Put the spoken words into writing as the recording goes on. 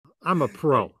I'm a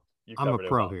pro. You I'm a covered it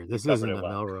pro well. here. You This covered isn't it a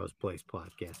well. Melrose Place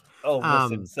podcast. Oh,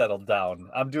 listen, settle down.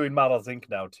 I'm doing Models Inc.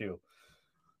 now too.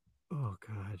 Oh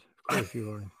God, of course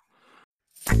you are.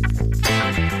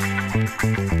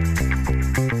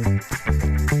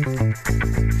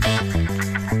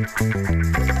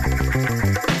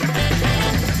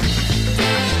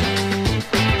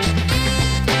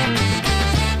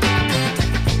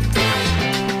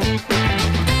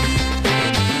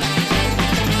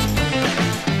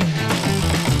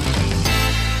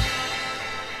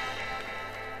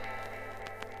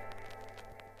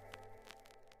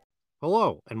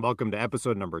 Hello, and welcome to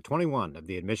episode number 21 of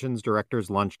the Admissions Director's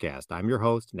Lunchcast. I'm your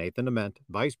host, Nathan Ament,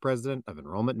 Vice President of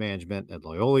Enrollment Management at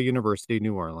Loyola University,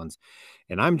 New Orleans.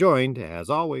 And I'm joined, as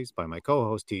always, by my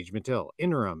co-host, Tej Mattil,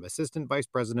 Interim Assistant Vice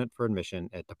President for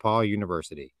Admission at DePaul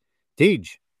University.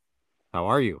 Tej, how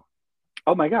are you?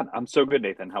 Oh my God, I'm so good,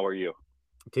 Nathan. How are you?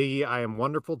 Tej, I am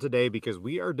wonderful today because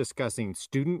we are discussing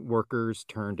student workers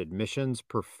turned admissions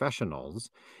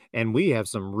professionals, and we have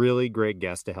some really great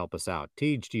guests to help us out.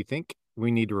 Tej, do you think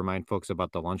we need to remind folks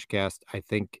about the Lunchcast? I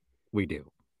think we do.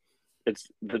 It's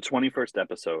the 21st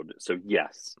episode, so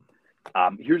yes.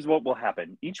 Here's what will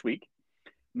happen. Each week,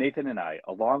 Nathan and I,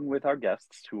 along with our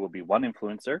guests, who will be one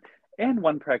influencer and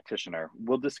one practitioner,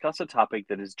 will discuss a topic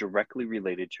that is directly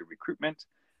related to recruitment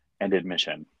and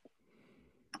admission.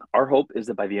 Our hope is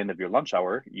that by the end of your lunch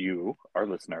hour, you, our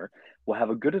listener, will have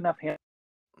a good enough handle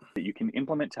that you can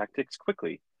implement tactics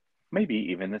quickly, maybe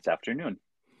even this afternoon.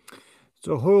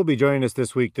 So who will be joining us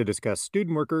this week to discuss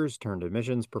student workers turned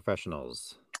admissions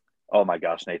professionals? Oh my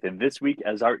gosh, Nathan. This week,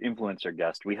 as our influencer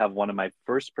guest, we have one of my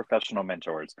first professional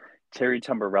mentors, Terry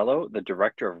Tumbarello, the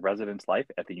Director of Residence Life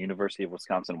at the University of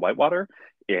Wisconsin-Whitewater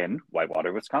in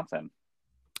Whitewater, Wisconsin.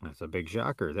 That's a big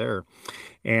shocker there.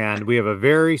 And we have a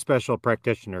very special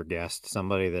practitioner guest,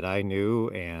 somebody that I knew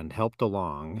and helped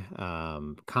along,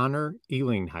 Connor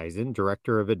Elingheisen,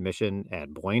 Director of Admission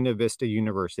at Buena Vista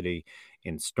University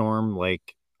in Storm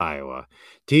Lake, Iowa.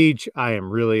 Tej, I am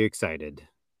really excited.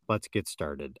 Let's get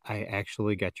started. I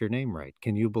actually got your name right.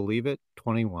 Can you believe it?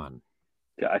 21.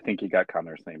 Yeah, I think you got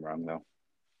Connor's name wrong,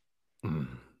 though.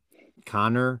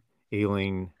 Connor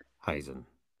Elingheisen.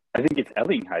 I think it's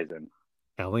Ellingheisen.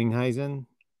 Ellingheisen?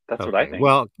 That's what I think.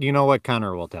 Well, you know what?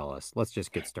 Connor will tell us. Let's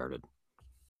just get started.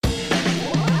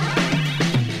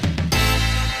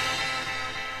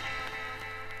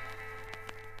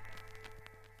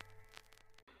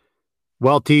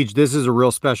 Well, Tej, this is a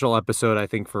real special episode, I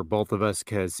think, for both of us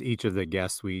because each of the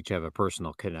guests we each have a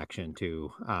personal connection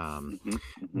to. I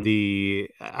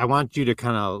want you to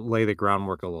kind of lay the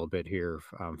groundwork a little bit here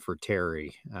for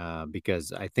Terry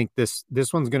because I think this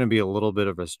one's going to be a little bit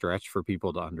of a stretch for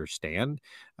people to understand,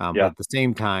 but at the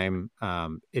same time,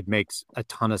 it makes a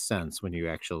ton of sense when you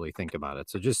actually think about it.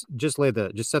 So just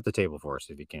set the table for us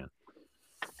if you can.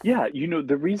 Yeah,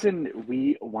 the reason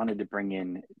we wanted to bring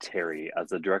in Terry as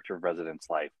the Director of Residence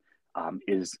Life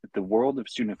is the world of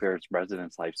student affairs,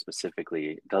 residence life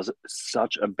specifically, does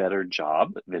such a better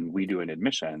job than we do in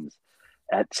admissions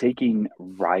at taking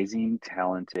rising,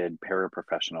 talented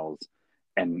paraprofessionals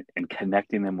and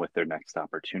connecting them with their next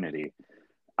opportunity.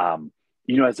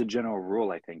 As a general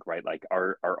rule, I think, right, like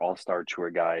our all-star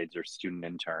tour guides or student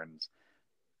interns,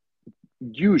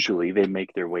 usually they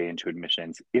make their way into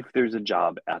admissions if there's a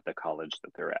job at the college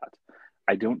that they're at.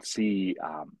 I don't see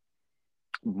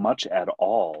much at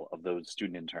all of those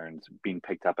student interns being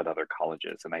picked up at other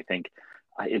colleges. And I think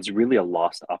it's really a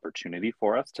lost opportunity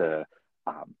for us to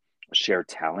share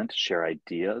talent, share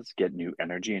ideas, get new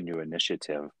energy and new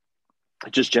initiative.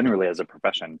 Just generally as a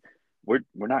profession, we're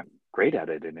not great at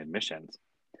it in admissions.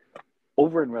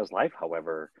 Over in Res Life,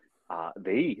 however,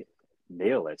 they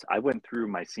nail it. I went through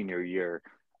my senior year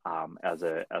as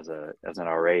an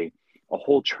RA, a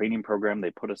whole training program.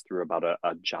 They put us through about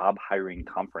a job hiring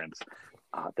conference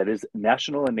that is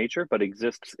national in nature, but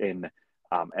exists in,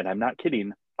 and I'm not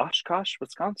kidding, Oshkosh,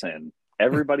 Wisconsin.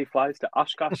 Everybody flies to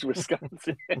Oshkosh,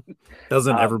 Wisconsin.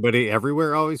 Doesn't everybody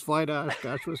everywhere always fly to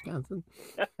Oshkosh, Wisconsin?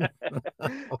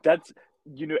 That's,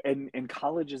 and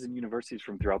colleges and universities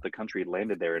from throughout the country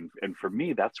landed there. And for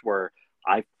me, that's where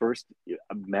I first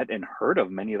met and heard of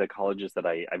many of the colleges that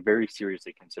I very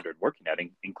seriously considered working at,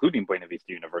 including Buena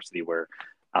Vista University, where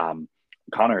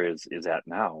Connor is at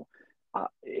now.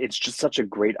 It's just such a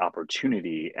great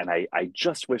opportunity. And I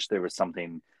just wish there was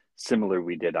something similar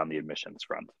we did on the admissions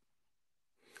front.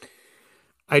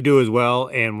 I do as well.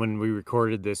 And when we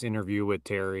recorded this interview with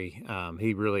Terry,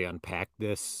 he really unpacked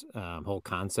this whole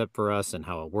concept for us and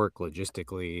how it worked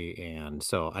logistically. And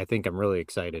so I think I'm really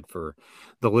excited for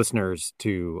the listeners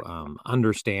to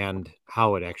understand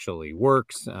how it actually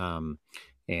works and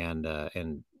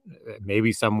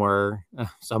maybe somewhere,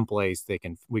 someplace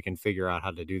we can figure out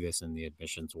how to do this in the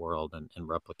admissions world and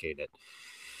replicate it.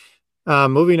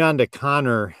 Moving on to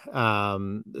Connor,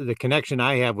 the connection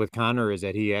I have with Connor is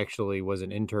that he actually was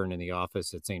an intern in the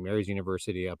office at St. Mary's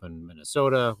University up in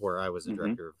Minnesota, where I was the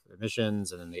director of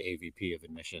admissions and then the AVP of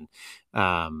admission.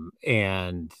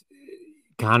 And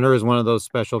Connor is one of those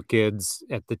special kids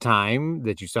at the time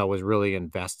that you saw was really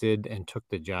invested and took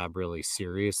the job really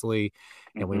seriously.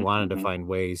 And we wanted to find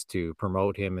ways to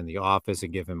promote him in the office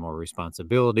and give him more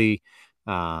responsibility.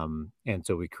 And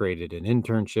so we created an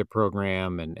internship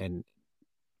program and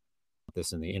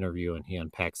this in the interview, and he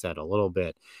unpacks that a little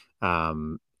bit.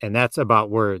 And that's about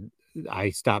where I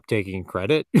stopped taking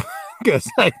credit because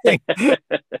I think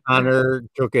Connor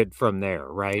took it from there,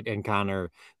 right? And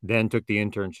Connor then took the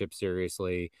internship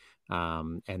seriously.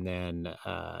 And then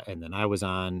I was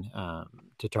on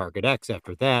to Target X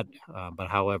after that. But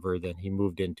however, then he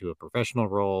moved into a professional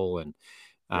role and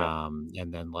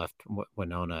then left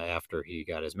Winona after he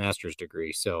got his master's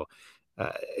degree. So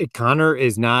Connor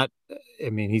is not, I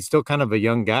mean, he's still kind of a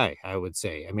young guy, I would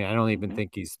say. I mean, I don't even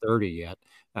think he's 30 yet.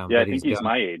 But I think he's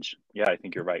my age. Yeah, I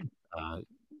think you're right.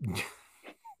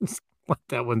 Let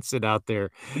that one sit out there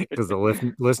because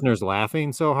the listeners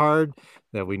laughing so hard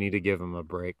that we need to give him a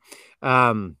break.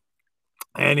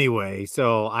 Anyway,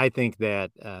 so I think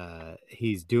that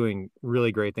he's doing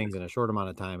really great things in a short amount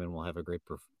of time and will have a great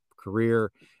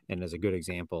career, and is a good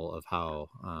example of how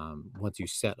once you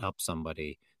set up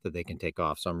somebody that they can take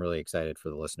off. So I'm really excited for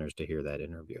the listeners to hear that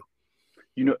interview.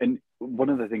 And one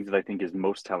of the things that I think is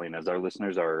most telling as our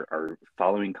listeners are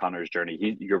following Connor's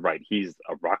journey, you're right. He's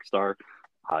a rock star.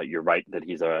 You're right that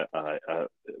he's a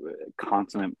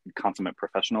consummate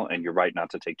professional, and you're right not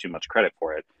to take too much credit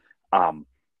for it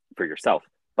for yourself.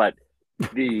 But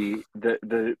the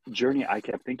journey I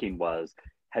kept thinking was,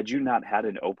 had you not had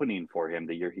an opening for him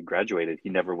the year he graduated, he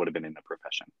never would have been in the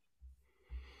profession.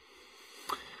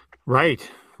 Right.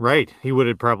 He would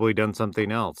have probably done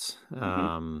something else.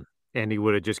 And he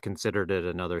would have just considered it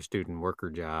another student worker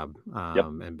job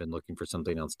and been looking for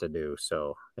something else to do.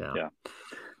 So, yeah.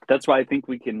 That's why I think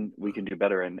we can do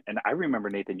better. And I remember,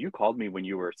 Nathan, you called me when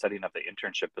you were setting up the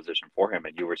internship position for him,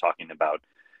 and you were talking about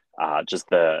just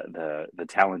the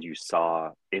talent you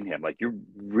saw in him. Like, you're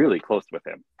really close with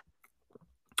him.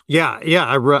 Yeah,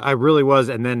 I really was.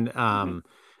 And then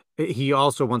he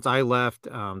also, once I left,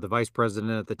 the vice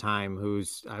president at the time,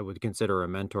 who's I would consider a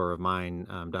mentor of mine,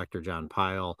 Dr. John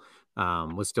Pyle,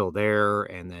 was still there.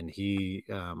 And then he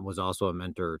was also a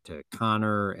mentor to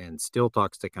Connor and still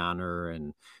talks to Connor.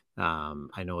 And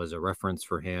I know as a reference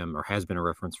for him, or has been a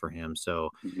reference for him.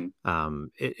 So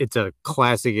it's a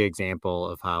classic example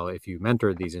of how if you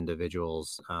mentor these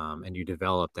individuals and you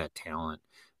develop that talent,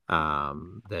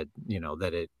 that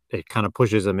it kind of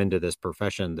pushes them into this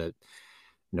profession that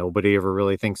nobody ever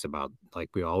really thinks about. Like,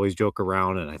 we always joke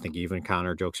around, and I think even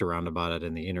Connor jokes around about it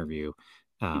in the interview.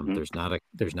 There's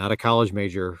not a college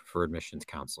major for admissions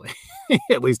counseling,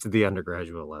 at least at the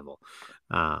undergraduate level.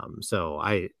 So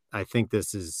I think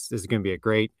this is going to be a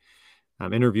great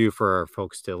interview for our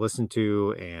folks to listen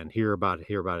to and hear about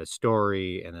his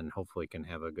story, and then hopefully can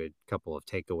have a good couple of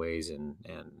takeaways and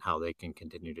how they can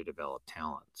continue to develop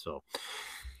talent. So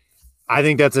I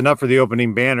think that's enough for the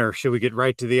opening banner. Should we get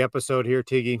right to the episode here,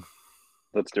 Tiggy?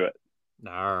 Let's do it.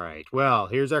 All right. Well,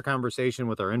 here's our conversation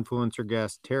with our influencer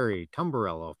guest, Terry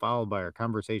Tamburello, followed by our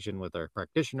conversation with our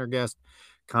practitioner guest,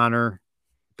 Connor.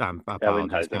 I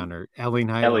apologize, Connor.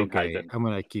 Ellingheim. Okay, I'm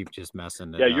going to keep just messing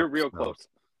it up. Yeah, you're real close.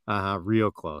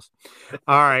 Real close.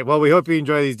 All right. Well, we hope you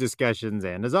enjoy these discussions.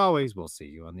 And as always, we'll see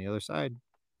you on the other side.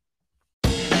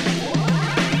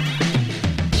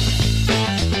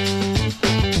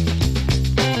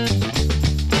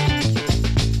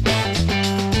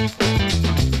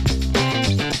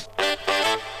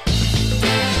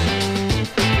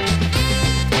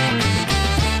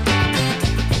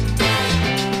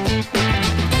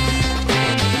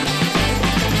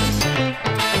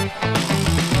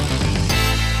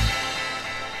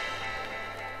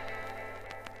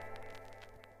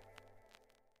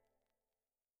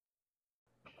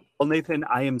 Well, Nathan,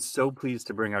 I am so pleased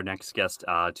to bring our next guest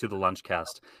to the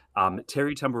Lunchcast.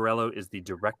 Terry Tamburello is the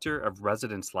Director of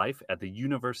Residence Life at the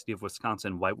University of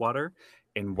Wisconsin-Whitewater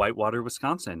in Whitewater,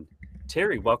 Wisconsin.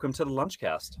 Terry, welcome to the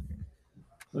Lunchcast.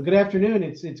 Well, good afternoon.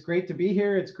 It's great to be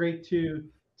here. It's great to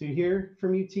hear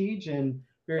from you, Tej, and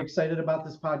very excited about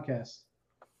this podcast.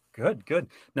 Good.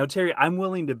 Now, Terry, I'm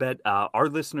willing to bet our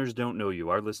listeners don't know you.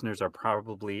 Our listeners are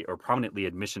probably or prominently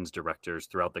admissions directors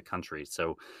throughout the country.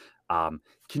 So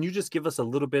can you just give us a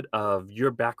little bit of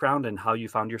your background and how you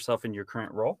found yourself in your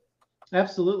current role?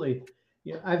 Absolutely.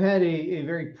 Yeah, I've had a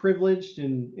very privileged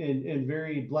and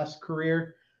very blessed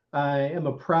career. I am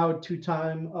a proud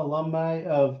two-time alumni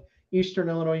of Eastern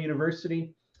Illinois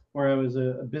University, where I was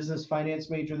a business finance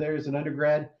major there as an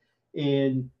undergrad,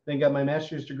 and then got my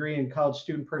master's degree in college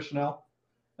student personnel,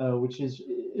 which is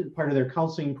part of their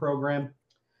counseling program.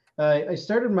 I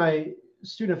started my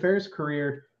student affairs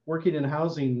career working in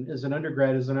housing as an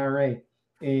undergrad as an RA,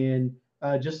 and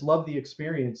just loved the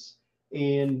experience.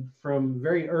 And from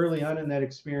very early on in that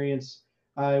experience,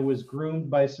 I was groomed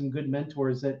by some good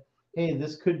mentors that, hey,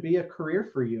 this could be a career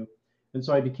for you. And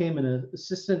so I became an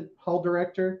assistant hall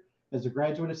director as a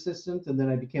graduate assistant, and then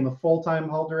I became a full-time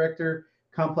hall director,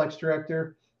 complex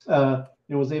director, and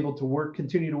was able to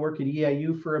continue to work at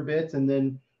EIU for a bit, and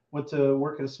then went to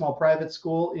work at a small private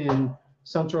school in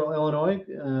Central Illinois,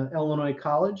 Illinois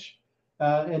College.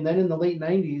 And then in the late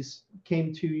 90s,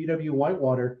 came to UW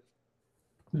Whitewater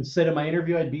and said in my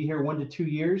interview I'd be here 1 to 2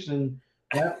 years, and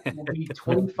that will be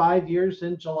 25 years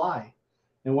in July.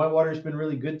 And Whitewater's been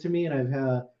really good to me, and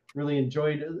I've really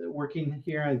enjoyed working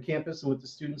here on campus and with the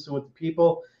students and with the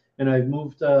people. And I've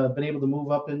been able to move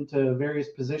up into various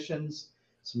positions,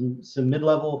 some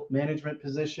mid-level management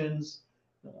positions.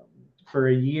 For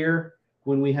a year,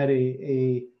 when we had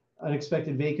a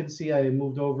unexpected vacancy, I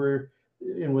moved over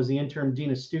and was the interim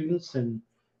dean of students, and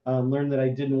learned that I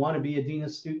didn't want to be a dean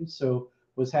of students, so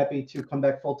was happy to come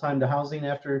back full time to housing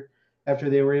after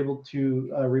they were able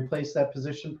to replace that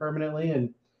position permanently,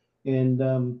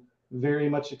 and very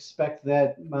much expect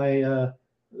that the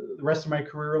rest of my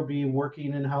career will be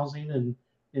working in housing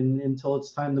and until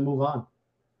it's time to move on.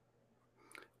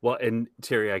 Well, and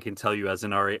Terry, I can tell you as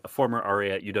a former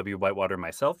RA at UW Whitewater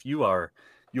myself, you are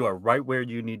right where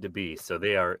you need to be. So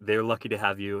they're lucky to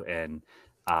have you. And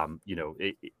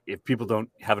if people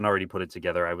haven't already put it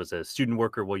together, I was a student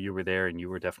worker while you were there, and you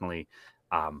were definitely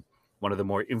one of the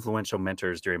more influential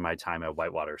mentors during my time at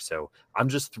Whitewater. So I'm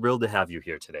just thrilled to have you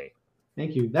here today.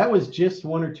 Thank you. That was just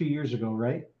 1 or 2 years ago,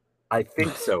 right? I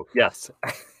think so. Yes.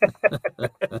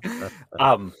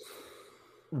 I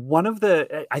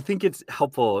think it's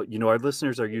helpful, our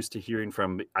listeners are used to hearing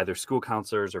from either school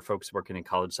counselors or folks working in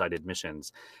college side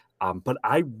admissions. But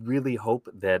I really hope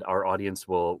that our audience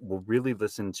will really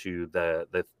listen to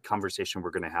the conversation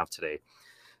we're going to have today.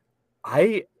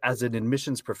 I, as an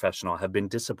admissions professional, have been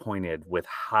disappointed with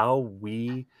how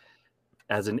we,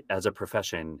 as a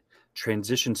profession,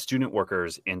 transition student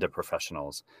workers into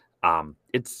professionals.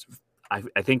 It's,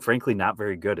 I think, frankly, not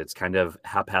very good. It's kind of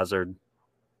haphazard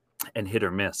and hit or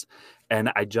miss.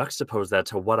 And I juxtapose that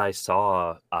to what I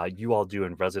saw you all do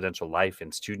in residential life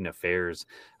and student affairs.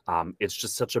 It's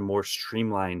just such a more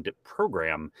streamlined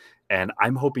program. And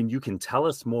I'm hoping you can tell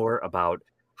us more about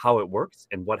how it works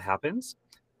and what happens.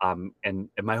 And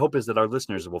my hope is that our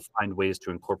listeners will find ways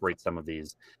to incorporate some of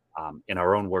these in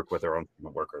our own work with our own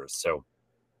student workers. So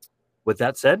with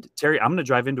that said, Terry, I'm going to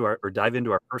dive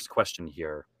into our first question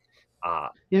here.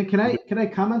 Yeah, can I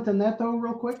comment on that though,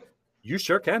 real quick? You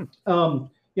sure can. I'm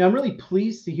really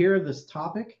pleased to hear this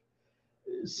topic,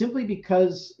 simply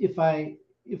because if I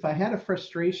had a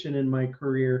frustration in my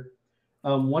career,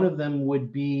 one of them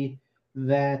would be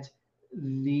that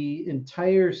the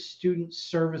entire student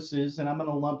services, and I'm going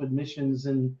to lump admissions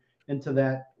into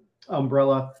that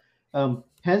umbrella,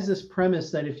 has this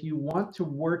premise that if you want to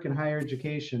work in higher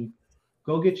education,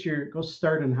 go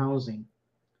start in housing.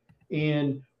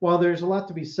 And while there's a lot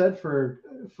to be said for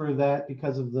that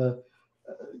because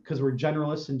we're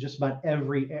generalists in just about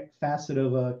every facet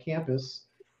of a campus,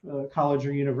 college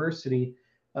or university,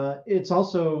 it's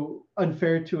also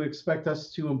unfair to expect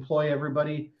us to employ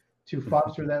everybody to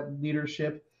foster that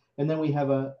leadership. And then we have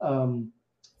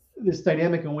this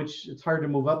dynamic in which it's hard to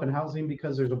move up in housing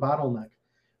because there's a bottleneck.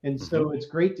 And so it's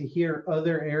great to hear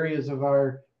other areas of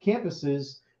our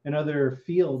campuses and other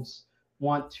fields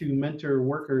want to mentor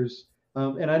workers.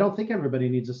 And I don't think everybody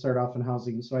needs to start off in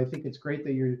housing. So I think it's great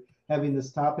that you're having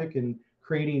this topic and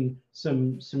creating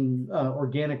some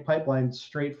organic pipelines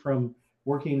straight from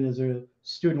working as a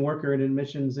student worker in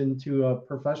admissions into a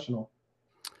professional.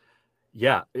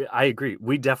 Yeah, I agree.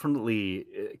 We definitely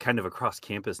kind of across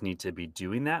campus need to be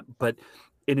doing that. But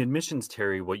in admissions,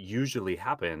 Terry, what usually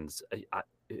happens,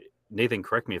 Nathan,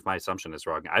 correct me if my assumption is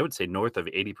wrong, I would say north of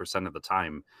 80% of the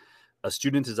time, a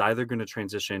student is either going to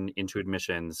transition into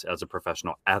admissions as a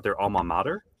professional at their alma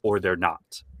mater, or they're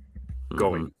not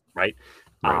going, right?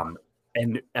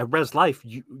 And at Res Life,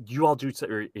 you all do,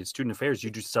 or in student affairs, you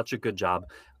do such a good job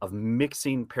of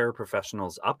mixing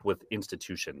paraprofessionals up with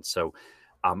institutions. So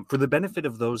for the benefit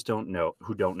of those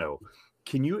who don't know,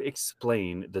 can you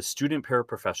explain the student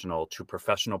paraprofessional to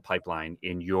professional pipeline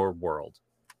in your world?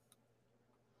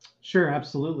 Sure,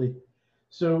 absolutely.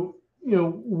 So,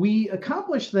 we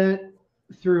accomplish that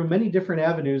through many different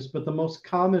avenues, but the most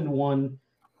common one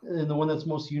and the one that's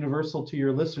most universal to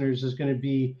your listeners is going to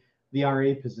be the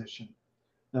RA position,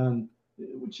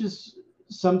 which is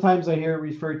sometimes I hear it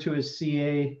referred to as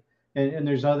CA, and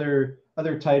there's other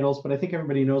titles, but I think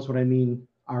everybody knows what I mean,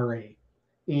 RA.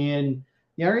 And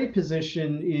the RA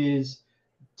position is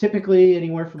typically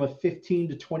anywhere from a 15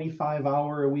 to 25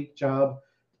 hour a week job,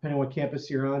 depending on what campus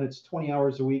you're on. It's 20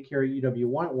 hours a week here at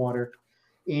UW-Whitewater.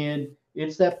 And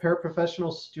it's that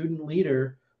paraprofessional student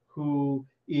leader who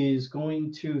is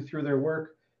going to, through their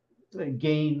work,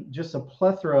 gain just a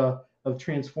plethora of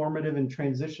transformative and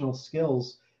transitional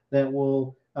skills that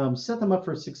will set them up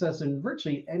for success in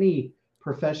virtually any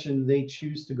profession they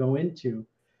choose to go into.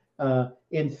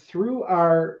 And through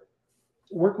our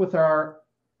work with our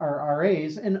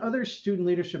RAs and other student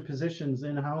leadership positions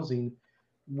in housing,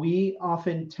 we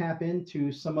often tap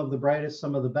into some of the brightest,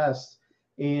 some of the best,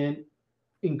 and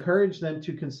encourage them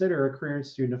to consider a career in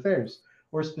student affairs,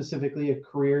 or specifically a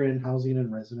career in housing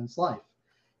and residence life.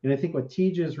 And I think what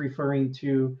Tej is referring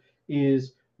to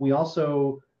is we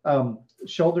also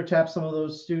shoulder tap some of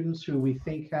those students who we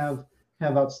think have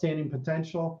outstanding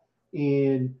potential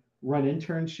and run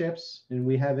internships. And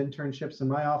we have internships in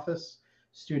my office,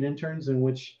 student interns, in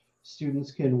which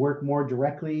students can work more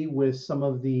directly with some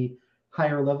of the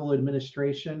higher level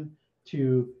administration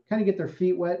to kind of get their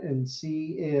feet wet and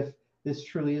see if this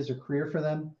truly is a career for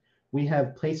them. We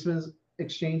have placement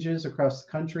exchanges across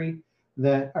the country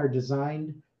that are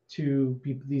designed to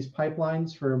be these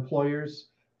pipelines for employers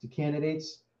to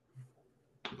candidates.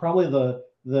 Probably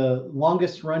the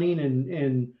longest running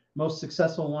and most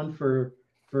successful one for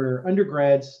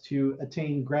undergrads to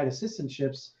attain grad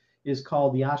assistantships is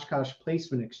called the Oshkosh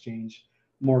Placement Exchange,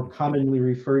 more commonly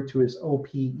referred to as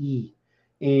OPE,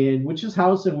 and which is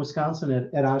housed in Wisconsin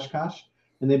at Oshkosh.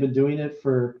 And they've been doing it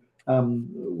for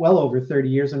well over 30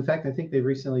 years. In fact, I think they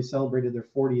recently celebrated their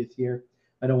 40th year.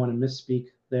 I don't want to misspeak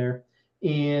there.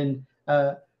 And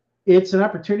it's an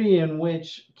opportunity in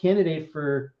which candidate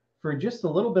for just a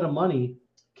little bit of money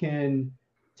can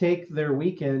take their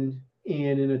weekend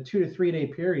and in a 2 to 3 day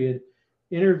period,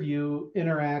 interview,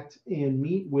 interact, and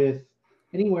meet with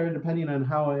anywhere, depending on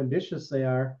how ambitious they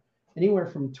are, anywhere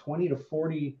from 20 to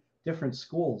 40 different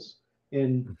schools.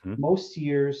 In most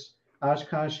years,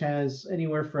 Oshkosh has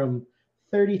anywhere from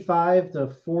 35 to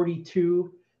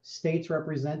 42 states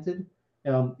represented.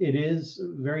 It is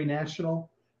very national.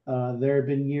 There have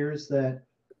been years that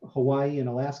Hawaii and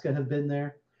Alaska have been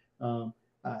there.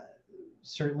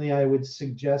 Certainly, I would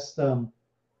suggest,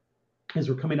 as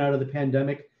we're coming out of the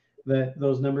pandemic, that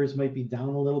those numbers might be down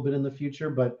a little bit in the future,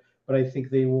 but I think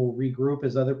they will regroup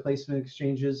as other placement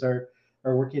exchanges are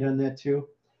working on that too.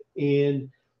 And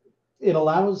it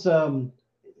allows,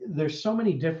 there's so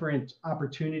many different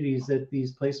opportunities that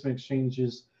these placement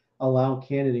exchanges allow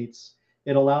candidates.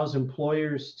 It allows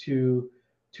employers to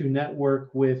network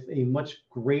with a much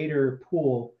greater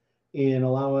pool and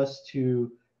allow us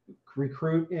to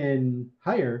recruit and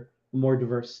hire more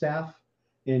diverse staff.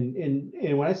 And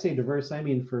when I say diverse, I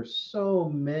mean for so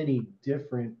many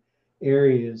different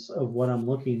areas of what I'm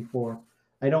looking for.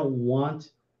 I don't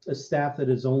want a staff that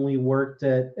has only worked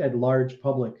at large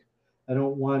public. I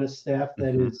don't want a staff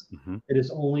that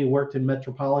is only worked in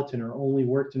metropolitan, or only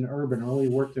worked in urban, or only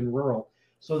worked in rural.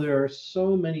 So there are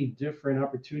so many different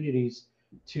opportunities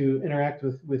to interact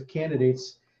with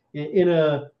candidates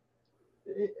in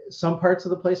some parts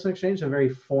of the placement exchange, a very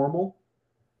formal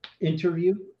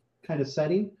interview kind of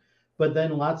setting, but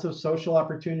then lots of social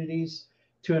opportunities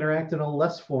to interact in a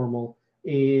less formal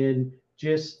and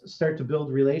just start to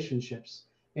build relationships.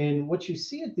 And what you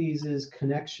see at these is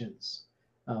connections.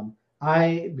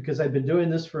 Because I've been doing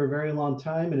this for a very long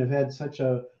time and have had such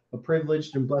a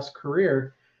privileged and blessed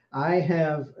career, I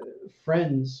have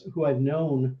friends who I've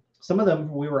known. Some of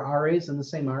them, we were RAs in the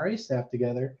same RA staff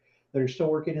together, that are still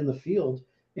working in the field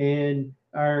and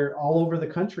are all over the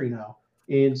country now.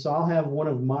 And so I'll have one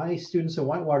of my students at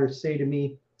Whitewater say to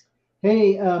me,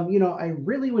 hey, I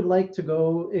really would like to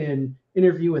go and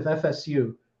interview with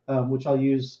FSU, which I'll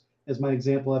use as my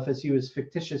example. FSU is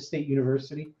fictitious state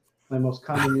university, my most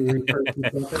commonly referred to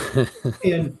campus.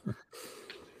 And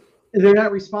they're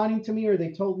not responding to me, or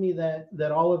they told me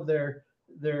that all of their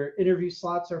interview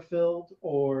slots are filled,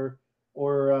 or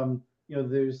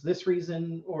there's this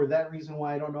reason or that reason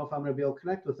why I don't know if I'm going to be able to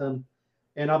connect with them.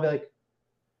 And I'll be like,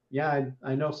 yeah,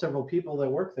 I know several people that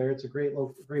work there. It's a great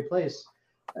place.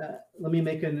 Let me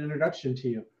make an introduction to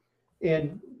you.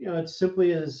 And it's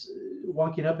simply as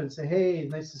walking up and say, hey,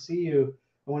 nice to see you.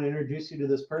 I want to introduce you to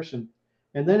this person.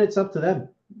 And then it's up to them.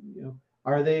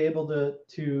 Are they able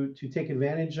to take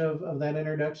advantage of that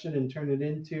introduction and turn it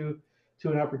into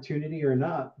an opportunity or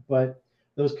not? But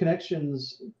those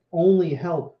connections only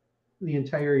help the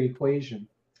entire equation.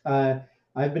 Uh,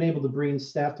 I've been able to bring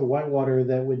staff to Whitewater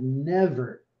that would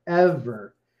never,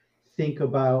 ever think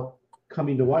about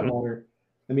coming to Whitewater.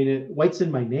 I mean, White's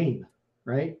in my name,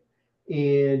 right?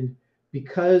 And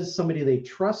because somebody they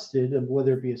trusted,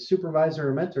 whether it be a supervisor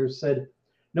or mentor, said,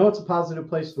 no, it's a positive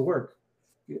place to work,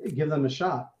 give them a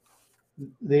shot.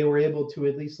 They were able to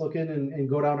at least look in and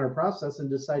go down our process and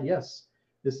decide, yes,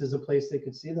 this is a place they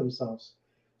could see themselves.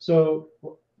 So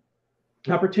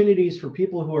opportunities for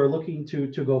people who are looking to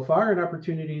go far, and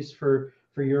opportunities for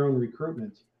your own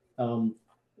recruitment.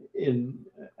 And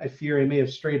I fear I may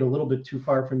have strayed a little bit too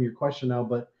far from your question now,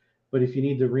 but if you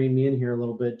need to rein me in here a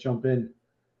little bit, jump in.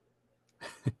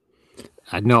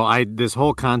 No, this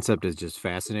whole concept is just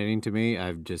fascinating to me.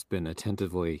 I've just been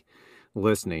attentively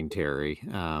listening, Terry.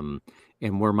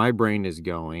 And where my brain is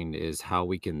going is how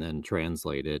we can then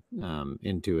translate it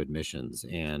into admissions.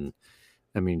 And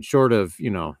I mean, short of,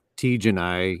 Tej and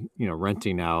I,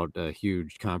 renting out a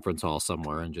huge conference hall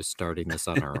somewhere and just starting this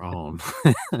on our own,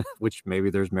 which maybe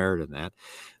there's merit in that.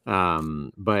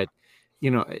 But,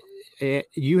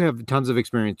 you have tons of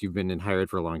experience. You've been hired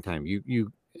for a long time.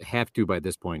 You have to, by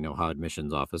this point, know how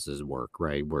admissions offices work,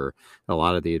 right? Where a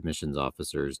lot of the admissions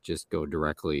officers just go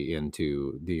directly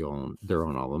into their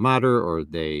own alma mater, or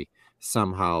they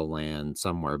somehow land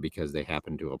somewhere because they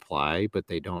happen to apply, but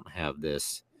they don't have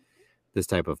this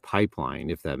type of pipeline,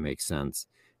 if that makes sense.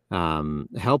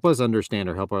 Help us understand,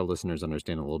 or help our listeners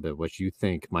understand a little bit what you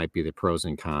think might be the pros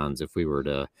and cons if we were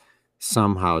to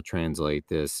somehow translate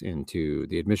this into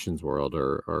the admissions world,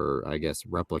 or I guess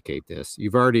replicate this.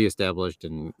 You've already established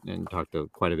and talked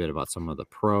quite a bit about some of the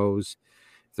pros.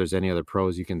 If there's any other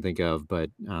pros you can think of, but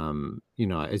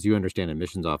as you understand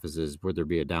admissions offices, would there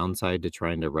be a downside to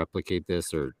trying to replicate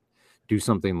this or do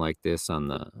something like this on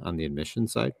the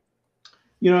admissions side?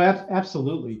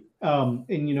 Absolutely.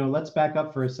 And let's back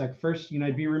up for a sec. First,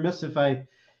 I'd be remiss if I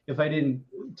didn't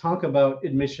talk about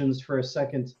admissions for a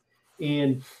second.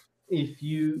 And if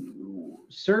you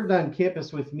served on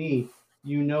campus with me,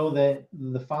 you know that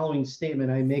the following statement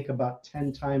I make about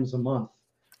 10 times a month.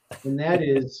 And that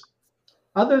is,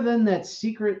 other than that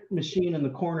secret machine in the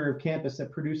corner of campus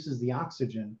that produces the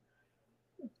oxygen,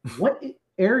 what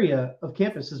area of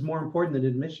campus is more important than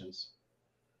admissions?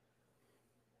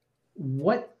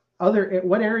 What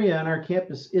area on our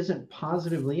campus isn't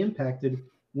positively impacted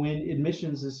when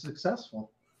admissions is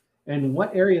successful? And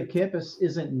what area of campus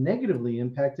isn't negatively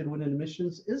impacted when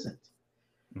admissions isn't?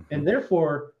 Mm-hmm. And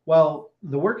therefore, while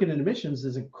the work in admissions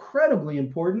is incredibly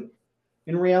important,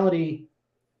 in reality,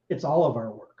 it's all of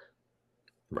our work.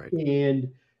 Right. And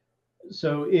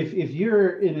so if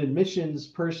you're an admissions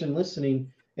person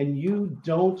listening and you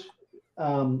don't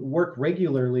work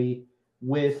regularly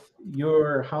with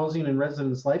your housing and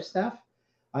residence life staff,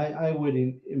 I would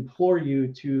implore you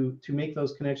to make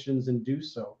those connections and do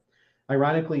so.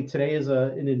 Ironically, today is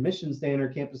an admissions day on our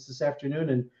campus this afternoon,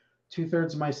 and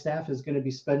 2/3 of my staff is going to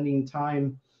be spending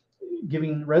time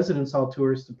giving residence hall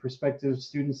tours to prospective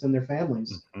students and their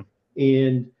families.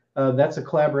 Mm-hmm. And that's a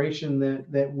collaboration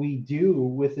that we do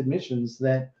with admissions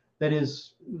that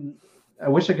is, I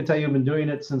wish I could tell you I've been doing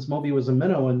it since Moby was a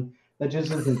minnow, and that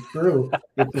just isn't true.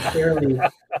 It's a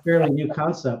fairly new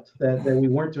concept that we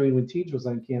weren't doing when Tej was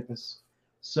on campus.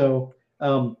 So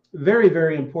very,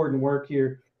 very important work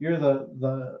here. You're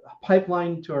the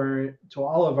pipeline to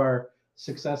all of our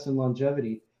success and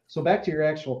longevity. So back to your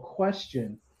actual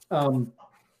question, and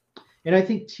I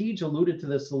think Tej alluded to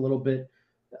this a little bit.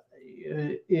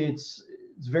 It's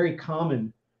very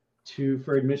common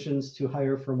for admissions to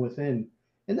hire from within,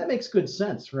 and that makes good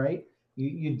sense, right?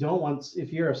 You don't want,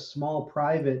 if you're a small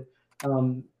private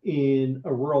in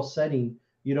a rural setting,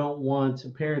 you don't want a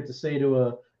parent to say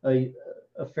to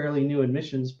a fairly new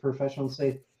admissions professional and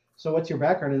say, so what's your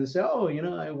background? And they say, oh,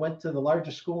 I went to the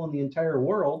largest school in the entire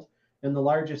world and the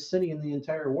largest city in the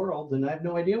entire world, and I have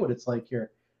no idea what it's like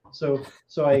here. So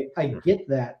I get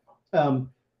that.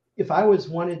 If I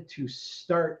wanted to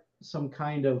start some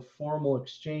kind of formal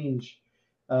exchange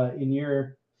in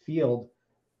your field,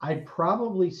 I'd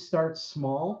probably start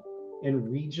small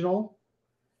and regional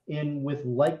and with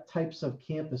like types of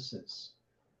campuses.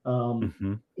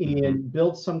 And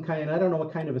build some kind, I don't know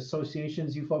what kind of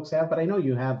associations you folks have, but I know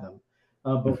you have them.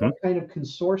 But what kind of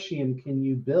consortium can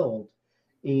you build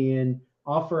and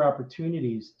offer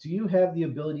opportunities? Do you have the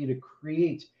ability to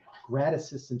create grad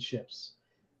assistantships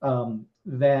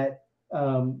that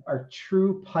are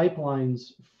true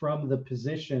pipelines from the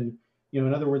position?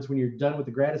 In other words, when you're done with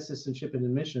the grad assistantship in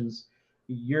admissions,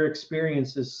 your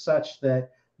experience is such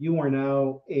that you are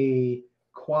now a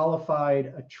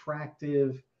qualified,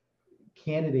 attractive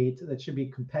candidate that should be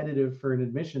competitive for an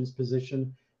admissions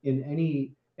position in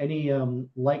any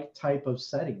like type of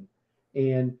setting.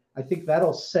 And I think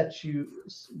that'll set you,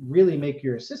 really make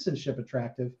your assistantship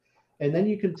attractive. And then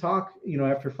you can talk,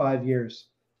 after 5 years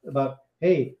about,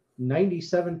 hey,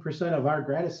 97% of our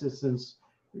grad assistants,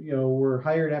 were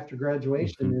hired after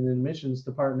graduation in admissions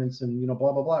departments, and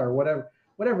blah blah blah, or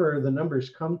whatever the numbers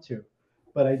come to.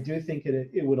 But I do think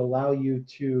it would allow you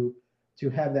to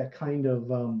have that kind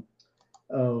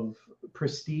of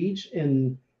prestige,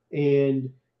 and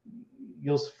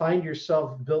you'll find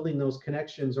yourself building those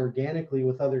connections organically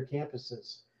with other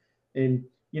campuses. And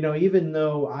even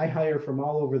though I hire from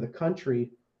all over the country,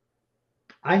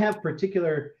 I have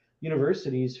particular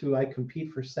universities who I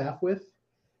compete for staff with.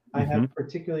 I have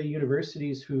particular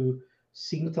universities who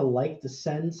seem to like to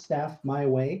send staff my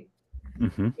way.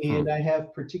 And I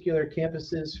have particular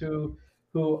campuses who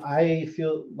I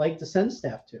feel like to send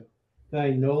staff to. I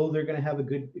know they're going to have a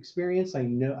good experience.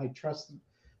 I trust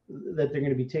that they're going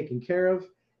to be taken care of,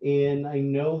 and I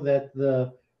know that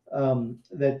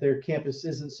that their campus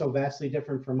isn't so vastly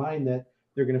different from mine that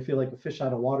they're going to feel like a fish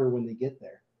out of water when they get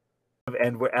there.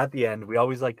 And we're at the end. We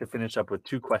always like to finish up with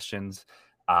 2 questions.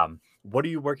 What are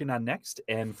you working on next?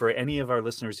 And for any of our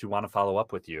listeners who want to follow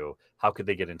up with you, how could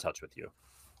they get in touch with you?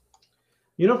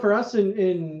 For us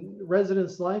in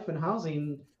residence life and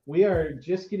housing, we are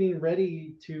just getting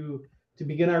ready to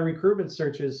begin our recruitment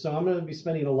searches. So I'm going to be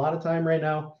spending a lot of time right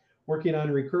now working on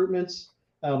recruitments.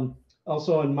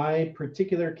 Also on my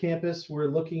particular campus, we're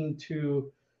looking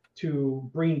to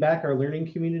bring back our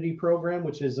learning community program,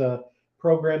 which is a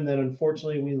program that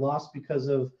unfortunately we lost because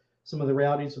of some of the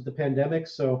realities of the pandemic.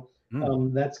 So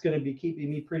that's going to be keeping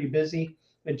me pretty busy.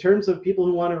 In terms of people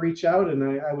who want to reach out, and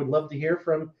I would love to hear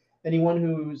from anyone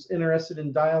who's interested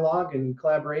in dialogue and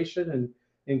collaboration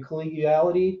and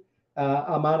collegiality.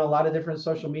 I'm on a lot of different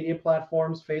social media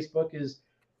platforms. Facebook is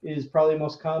probably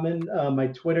most common. My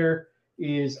Twitter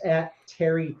is at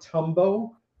Terry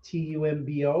Tumbo,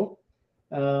 Tumbo.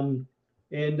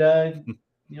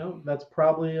 That's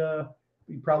probably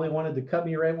you probably wanted to cut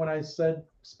me right when I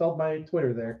spelled my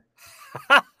Twitter there.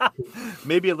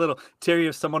 Maybe a little. Terry,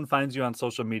 if someone finds you on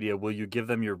social media, will you give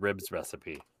them your ribs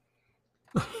recipe?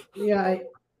 Yeah,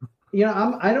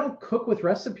 I don't cook with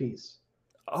recipes.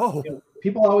 Oh,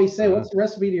 people always say, "What's the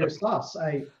recipe to your sauce?"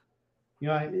 I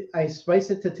spice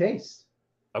it to taste.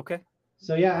 Okay.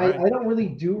 So yeah, I don't really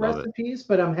do recipes,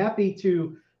 but I'm happy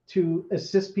to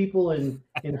assist people in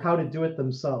how to do it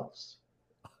themselves.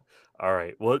 All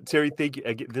right. Well, Terry, thank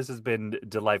you. This has been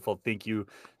delightful. Thank you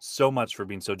so much for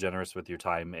being so generous with your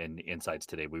time and insights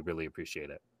today. We really appreciate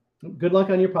it. Good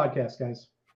luck on your podcast, guys.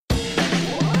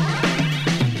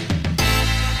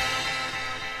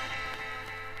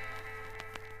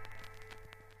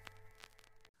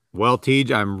 Well,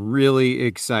 Tej, I'm really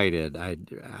excited. I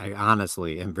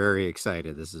honestly am very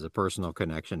excited. This is a personal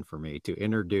connection for me to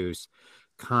introduce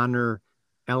Connor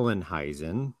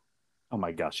Ellenheisen. Oh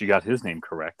my gosh, you got his name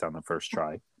correct on the first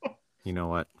try. You know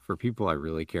what? For people I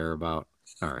really care about.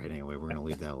 All right, anyway, we're going to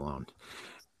leave that alone.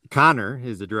 Connor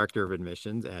is the director of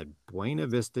admissions at Buena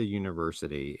Vista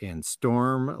University in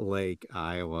Storm Lake,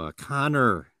 Iowa.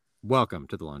 Connor, welcome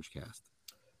to the Lunchcast.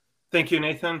 Thank you,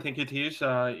 Nathan. Thank you, Tej.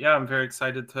 Yeah, I'm very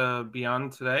excited to be on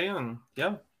today and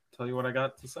tell you what I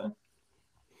got to say.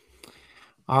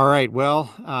 All right.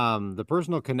 Well, the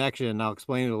personal connection, I'll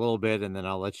explain it a little bit, and then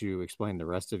I'll let you explain the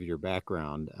rest of your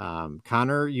background.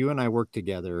 Connor, you and I worked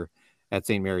together at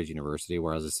St. Mary's University,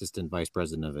 where I was assistant vice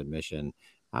president of admission.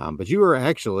 But you were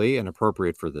actually, and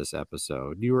appropriate for this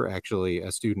episode, you were actually a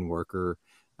student worker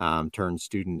turned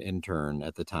student intern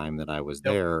at the time that I was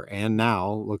there. And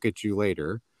now, look at you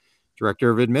later,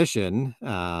 director of admission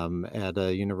at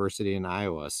a university in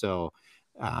Iowa. So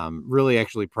really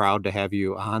actually proud to have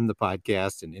you on the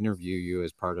podcast and interview you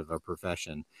as part of our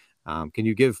profession. Can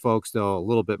you give folks, though, a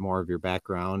little bit more of your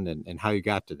background and how you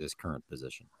got to this current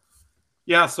position?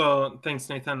 Yeah, so thanks,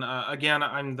 Nathan. Again,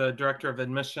 I'm the director of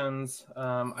admissions.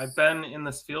 I've been in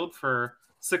this field for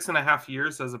 6.5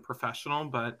 years as a professional,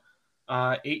 but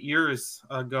 8 years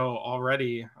ago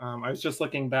already, I was just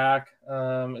looking back.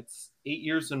 It's 8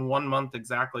 years and 1 month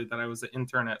exactly that I was an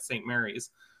intern at St.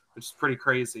 Mary's, which is pretty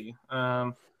crazy.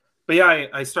 But yeah,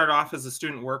 I started off as a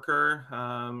student worker,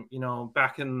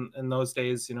 back in those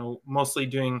days, mostly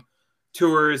doing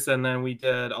tours, and then we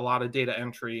did a lot of data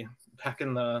entry back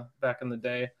in the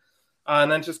day.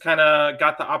 And then just kind of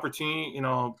got the opportunity,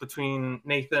 between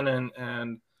Nathan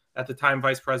and at the time,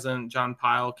 Vice President John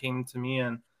Pyle came to me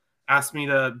and asked me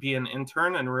to be an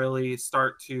intern and really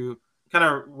start to kind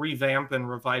of revamp and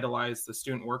revitalize the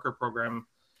student worker program.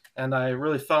 And I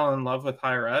really fell in love with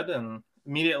higher ed, and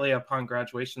immediately upon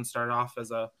graduation started off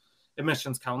as a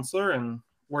admissions counselor and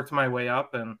worked my way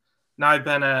up. And now I've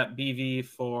been at BV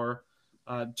for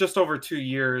just over 2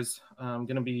 years. I'm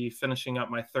going to be finishing up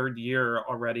my 3rd year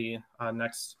already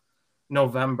next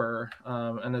November.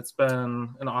 And it's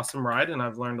been an awesome ride, and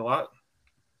I've learned a lot.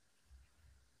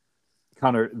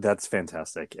 Connor, that's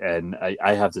fantastic. And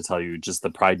I have to tell you, just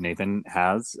the pride Nathan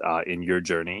has in your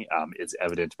journey is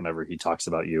evident whenever he talks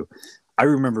about you. I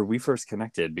remember we first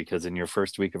connected because in your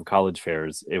first week of college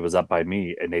fairs, it was up by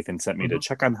me, and Nathan sent me to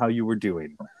check on how you were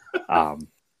doing.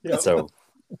 So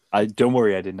don't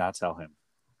worry, I did not tell him.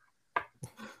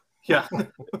 Yeah,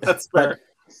 that's fair.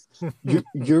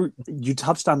 You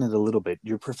touched on it a little bit.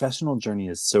 Your professional journey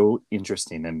is so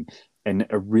interesting and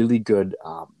a really good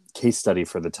case study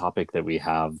for the topic that we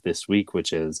have this week,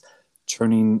 which is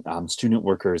turning student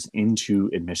workers into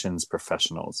admissions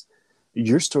professionals.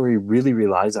 Your story really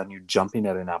relies on you jumping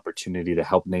at an opportunity to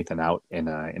help Nathan out in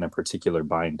a particular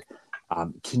bind.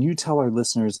 Can you tell our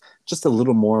listeners just a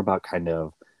little more about kind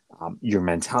of your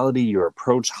mentality, your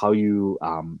approach, how you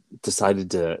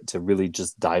decided to really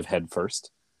just dive head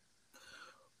first?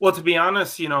 Well, to be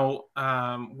honest,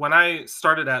 when I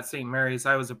started at St. Mary's,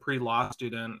 I was a pre-law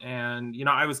student, and,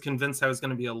 I was convinced I was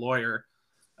going to be a lawyer.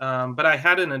 But I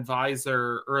had an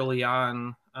advisor early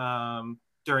on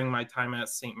during my time at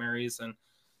St. Mary's, and,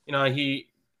 he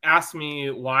asked me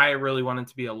why I really wanted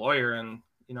to be a lawyer. And,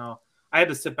 I had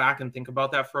to sit back and think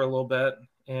about that for a little bit.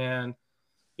 And,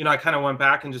 I kind of went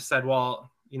back and just said, well,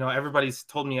 everybody's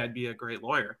told me I'd be a great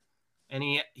lawyer. And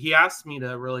he asked me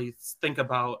to really think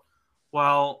about,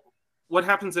 well, what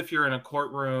happens if you're in a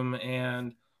courtroom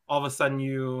and all of a sudden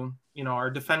you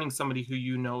are defending somebody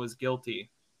who is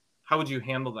guilty? How would you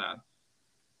handle that?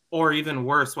 Or even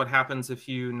worse, what happens if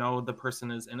you know the person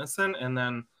is innocent and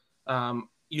then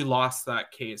you lost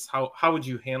that case? How would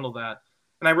you handle that?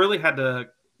 And I really had to,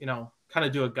 kind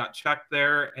of do a gut check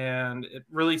there. And it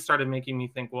really started making me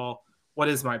think, well, what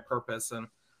is my purpose? And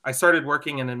I started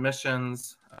working in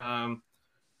admissions,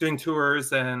 doing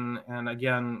tours and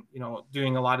again,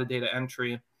 doing a lot of data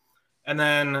entry. And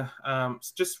then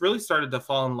just really started to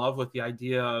fall in love with the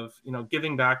idea of,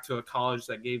 giving back to a college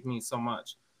that gave me so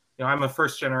much. I'm a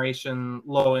first generation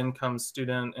low income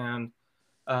student, and,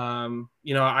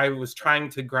 I was trying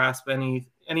to grasp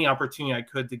any opportunity I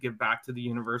could to give back to the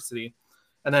university.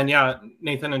 And then,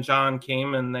 Nathan and John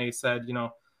came and they said,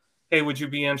 hey, would you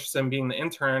be interested in being the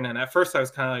intern? And at first I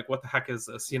was kind of like, what the heck is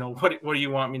this? What do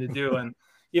you want me to do? And,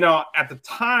 at the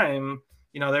time,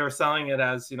 they were selling it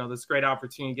as, this great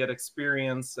opportunity to get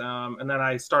experience. And then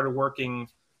I started working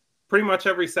pretty much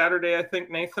every Saturday, I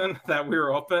think, Nathan, that we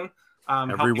were open.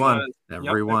 Everyone,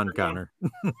 Connor.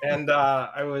 And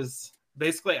I was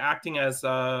basically acting as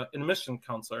an admission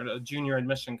counselor, a junior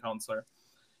admission counselor.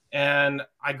 And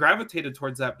I gravitated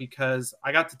towards that because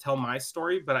I got to tell my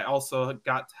story, but I also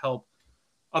got to help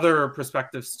other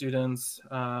prospective students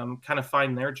kind of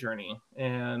find their journey.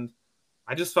 And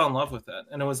I just fell in love with it.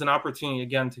 And it was an opportunity,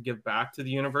 again, to give back to the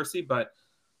university. But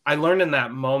I learned in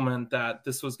that moment that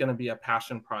this was going to be a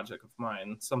passion project of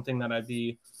mine, something that I'd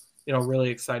be, really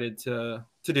excited to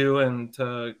do and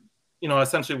to,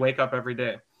 essentially wake up every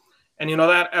day. And,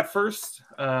 that at first,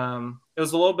 it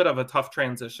was a little bit of a tough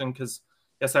transition because,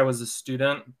 yes, I was a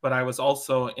student, but I was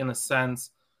also, in a sense,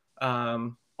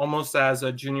 almost as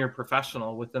a junior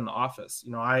professional within the office.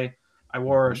 I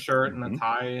wore a shirt and a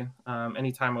tie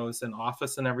anytime I was in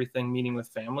office and everything, meeting with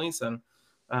families. And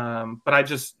but I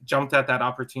just jumped at that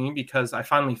opportunity because I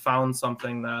finally found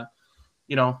something that,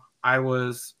 I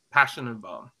was passionate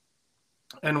about.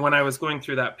 And when I was going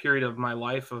through that period of my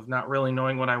life of not really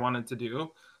knowing what I wanted to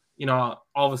do, all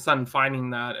of a sudden finding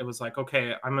that it was like,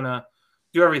 okay, I'm going to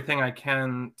do everything I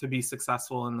can to be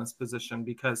successful in this position,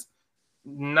 because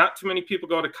not too many people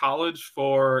go to college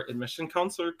for admission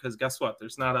counselor, because guess what?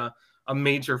 There's not a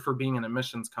major for being an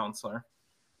admissions counselor.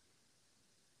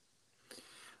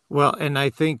 Well, and I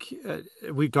think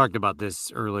we've talked about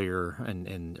this earlier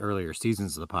in earlier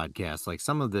seasons of the podcast. Like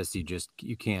some of this,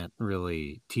 you can't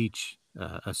really teach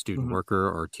a student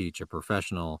worker or teach a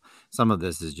professional. Some of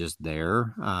this is just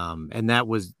there. And that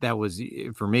was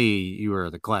for me, you were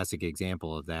the classic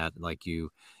example of that. Like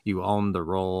you owned the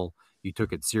role, you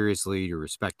took it seriously, you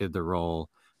respected the role.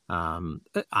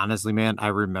 Honestly, man, I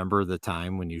remember the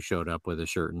time when you showed up with a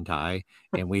shirt and tie,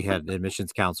 and we had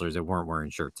admissions counselors that weren't wearing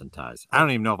shirts and ties. I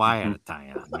don't even know if I had a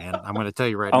tie on, man. I'm going to tell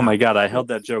you right now. Oh my God, I held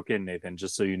that joke in, Nathan,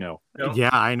 just so you know.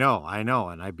 Yeah, I know.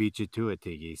 And I beat you to it,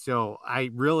 Tiggy. So I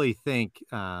really think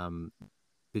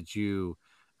that you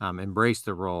embraced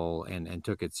the role and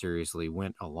took it seriously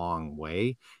went a long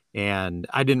way. And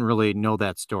I didn't really know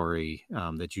that story,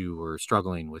 that you were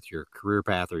struggling with your career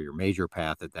path or your major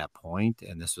path at that point.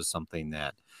 And this was something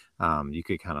that you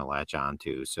could kind of latch on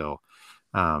to. So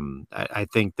I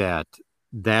think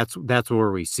that's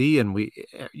where we see, and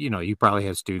you probably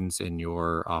have students in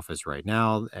your office right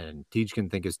now, and Teach can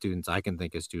think of students, I can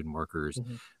think of student workers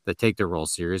that take their role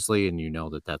seriously,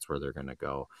 and that's where they're going to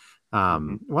go.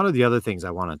 One of the other things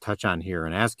I want to touch on here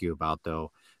and ask you about,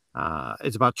 though,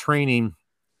 it's about training.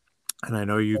 And I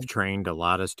know you've trained a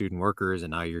lot of student workers,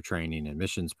 and now you're training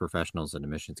admissions professionals and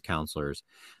admissions counselors.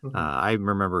 I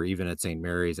remember even at St.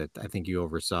 Mary's, I think you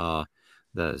oversaw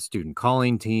the student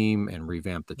calling team and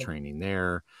revamped the training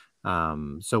there.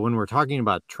 So when we're talking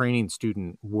about training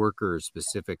student workers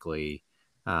specifically,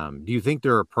 do you think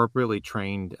they're appropriately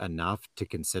trained enough to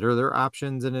consider their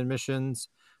options in admissions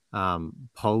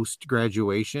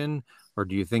post-graduation? Or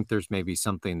do you think there's maybe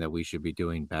something that we should be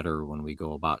doing better when we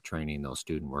go about training those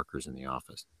student workers in the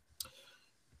office?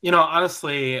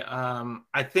 Honestly,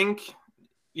 I think,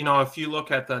 if you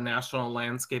look at the national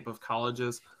landscape of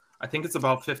colleges, I think it's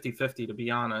about 50-50, to be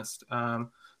honest.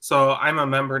 So I'm a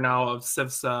member now of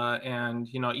CIVSA, and,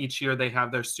 each year they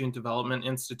have their Student Development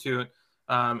Institute.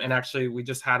 And actually, we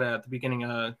just had it at the beginning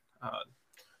of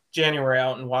January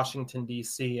out in Washington,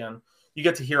 D.C., and you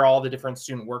get to hear all the different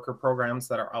student worker programs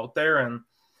that are out there. And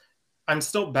I'm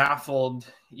still baffled,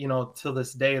 to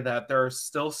this day, that there are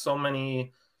still so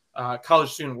many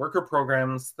college student worker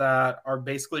programs that are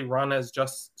basically run as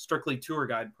just strictly tour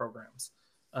guide programs.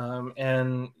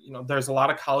 And there's a lot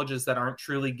of colleges that aren't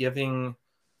truly giving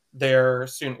their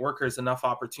student workers enough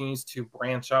opportunities to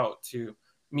branch out, to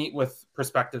meet with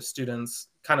prospective students,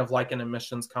 kind of like an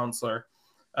admissions counselor,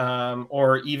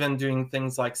 or even doing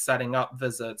things like setting up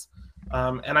visits.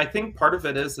 And I think part of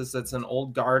it is it's an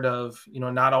old guard of,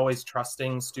 not always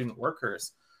trusting student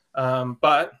workers.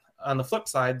 But on the flip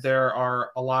side, there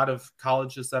are a lot of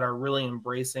colleges that are really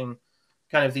embracing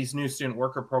kind of these new student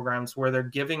worker programs where they're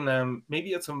giving them,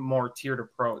 maybe it's a more tiered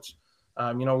approach.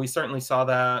 We certainly saw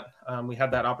that. We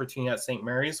had that opportunity at St.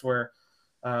 Mary's where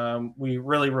we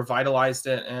really revitalized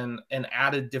it and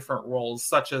added different roles,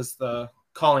 such as the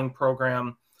calling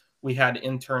program. We had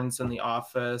interns in the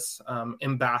office,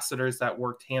 ambassadors that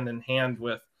worked hand in hand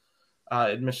with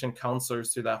admission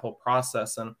counselors through that whole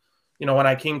process. And, when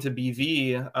I came to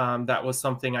BV, that was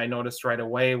something I noticed right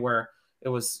away, where it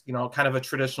was, kind of a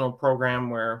traditional program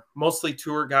where mostly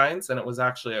tour guides, and it was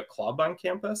actually a club on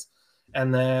campus.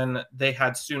 And then they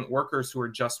had student workers who were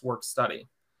just work study.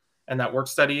 And that work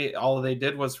study, all they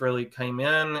did was really came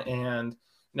in and,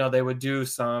 they would do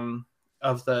some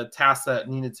of the tasks that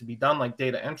needed to be done, like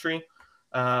data entry.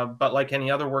 But like any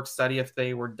other work study, if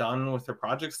they were done with their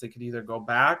projects, they could either go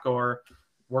back or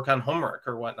work on homework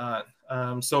or whatnot.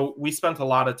 So we spent a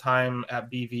lot of time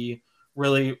at BV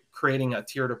really creating a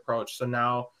tiered approach. So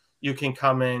now you can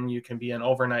come in, you can be an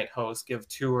overnight host, give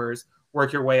tours,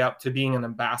 work your way up to being an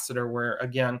ambassador, where,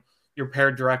 again, you're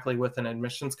paired directly with an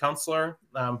admissions counselor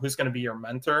who's going to be your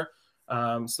mentor.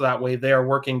 So that way they are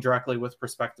working directly with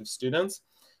prospective students.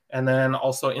 And then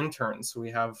also interns.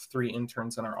 We have 3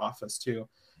 interns in our office too.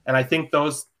 And I think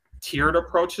those tiered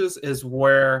approaches is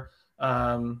where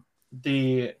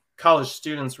the college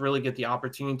students really get the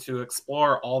opportunity to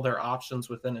explore all their options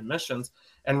within admissions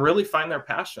and really find their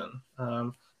passion.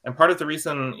 And part of the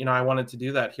reason, I wanted to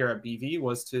do that here at BV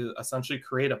was to essentially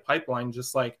create a pipeline,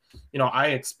 just like, I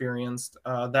experienced,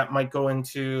 that might go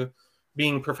into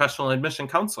being professional admission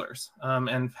counselors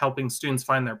and helping students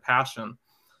find their passion.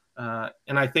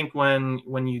 And I think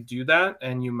when you do that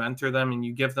and you mentor them and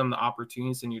you give them the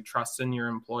opportunities and you trust in your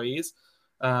employees,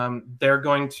 they're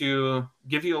going to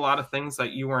give you a lot of things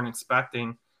that you weren't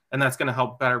expecting. And that's going to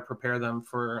help better prepare them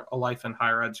for a life in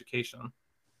higher education.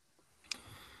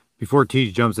 Before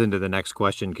Teach jumps into the next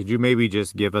question, could you maybe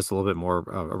just give us a little bit more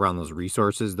around those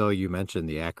resources, though? You mentioned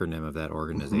the acronym of that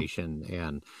organization,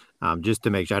 and just to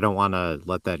make sure, I don't want to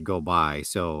let that go by.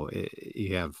 So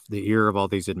you have the ear of all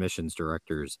these admissions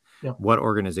directors. Yep. What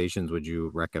organizations would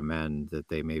you recommend that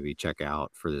they maybe check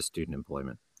out for this student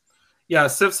employment? Yeah,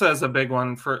 CIVSA is a big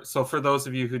one. For those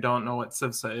of you who don't know what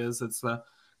CIVSA is, it's the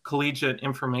Collegiate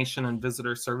Information and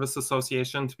Visitor Service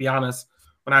Association. To be honest,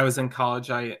 when I was in college,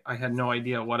 I had no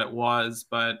idea what it was,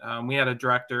 but we had a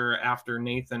director after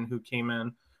Nathan who came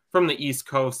in from the East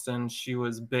Coast, and she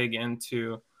was big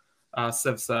into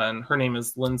CIVSA, and her name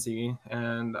is Lindsay,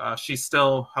 and she's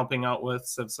still helping out with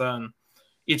CIVSA. And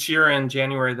each year in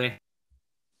January, they have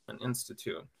an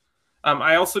institute.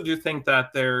 I also do think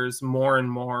that there's more and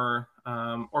more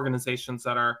organizations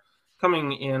that are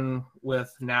coming in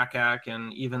with NACAC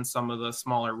and even some of the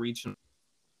smaller regions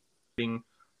being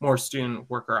more student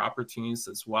worker opportunities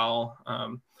as well.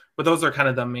 But those are kind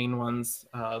of the main ones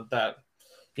that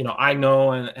I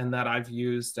know and that I've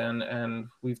used, and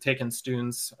we've taken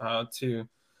students to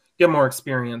get more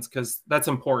experience, because that's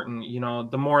important.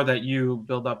 The more that you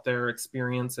build up their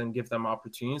experience and give them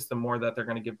opportunities, the more that they're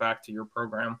going to give back to your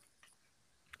program.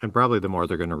 And probably the more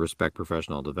they're going to respect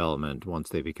professional development once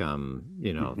they become,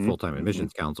 full-time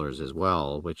admissions counselors as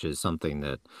well, which is something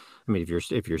that, I mean,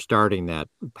 if you're starting that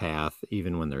path,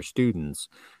 even when they're students,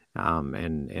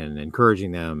 and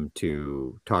encouraging them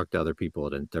to talk to other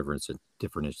people at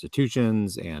different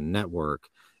institutions and network,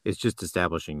 it's just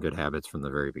establishing good habits from the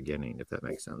very beginning, if that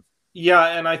makes sense.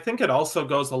 Yeah, and I think it also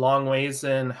goes a long ways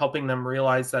in helping them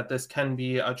realize that this can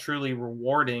be a truly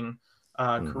rewarding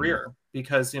career,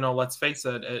 because let's face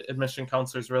it, admission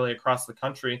counselors really across the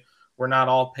country, we're not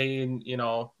all paid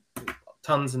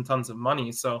tons and tons of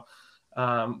money, so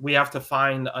we have to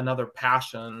find another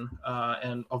passion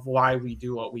and of why we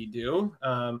do what we do.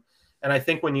 And I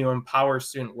think when you empower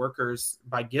student workers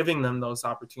by giving them those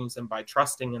opportunities and by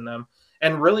trusting in them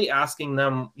and really asking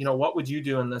them, what would you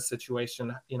do in this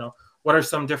situation? What are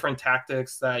some different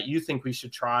tactics that you think we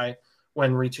should try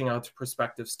when reaching out to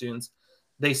prospective students?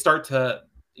 They start to,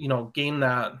 gain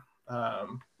that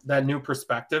new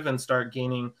perspective and start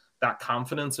gaining that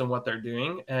confidence in what they're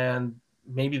doing. And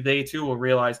maybe they too will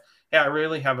realize, hey, I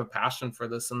really have a passion for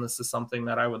this, and this is something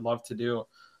that I would love to do.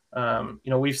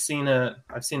 I've seen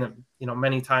it,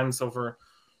 many times over,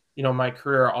 my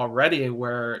career already,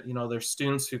 where, there's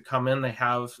students who come in, they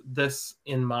have this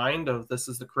in mind of, this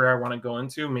is the career I want to go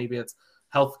into. Maybe it's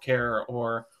healthcare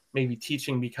or maybe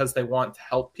teaching, because they want to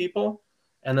help people.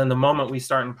 And then the moment we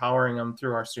start empowering them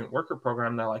through our student worker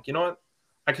program, they're like, you know what,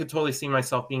 I could totally see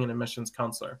myself being an admissions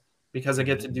counselor, because I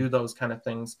get to do those kind of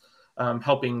things,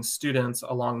 helping students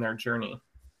along their journey.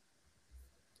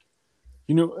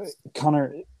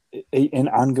 Connor, an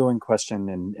ongoing question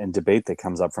and debate that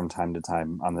comes up from time to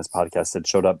time on this podcast, that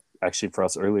showed up actually for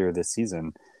us earlier this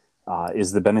season,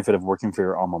 is the benefit of working for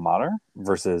your alma mater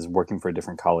versus working for a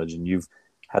different college. And you've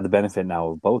had the benefit now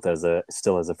of both as a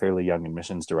fairly young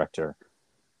admissions director.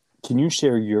 Can you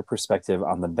share your perspective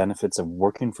on the benefits of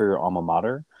working for your alma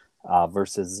mater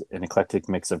versus an eclectic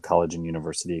mix of college and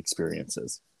university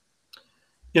experiences?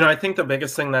 I think the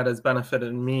biggest thing that has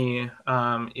benefited me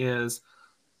is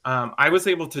I was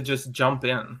able to just jump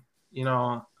in.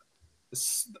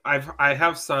 I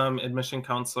have some admission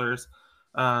counselors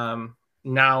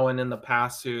now and in the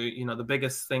past who, the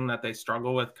biggest thing that they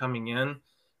struggle with coming in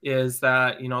is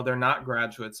that, they're not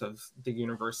graduates of the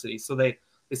university. So they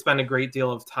spend a great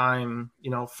deal of time,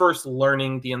 first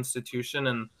learning the institution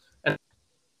and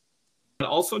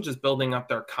also just building up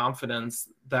their confidence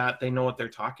that they know what they're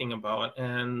talking about,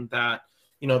 and that,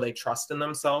 they trust in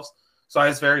themselves. So I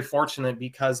was very fortunate,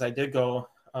 because I did go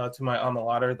to my alma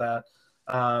mater, that,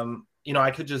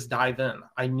 I could just dive in.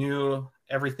 I knew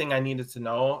everything I needed to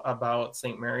know about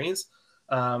St. Mary's.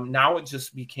 Now it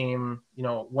just became,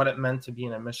 what it meant to be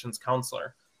an admissions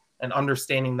counselor, and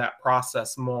understanding that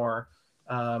process more,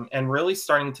 and really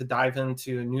starting to dive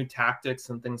into new tactics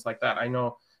and things like that. I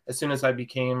know as soon as I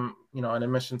became, an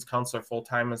admissions counselor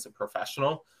full-time as a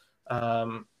professional,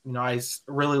 I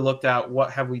really looked at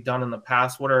what have we done in the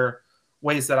past? What are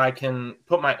ways that I can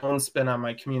put my own spin on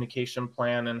my communication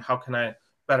plan, and how can I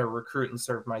better recruit and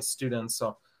serve my students?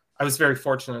 So I was very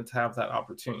fortunate to have that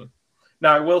opportunity.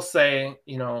 Now, I will say,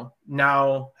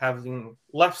 now having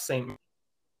left St. Mary's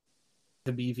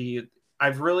to BV,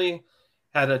 I've really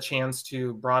had a chance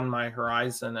to broaden my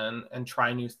horizon and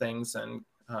try new things. And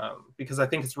because I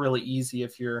think it's really easy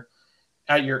if you're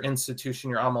at your institution,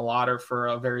 your alma mater, for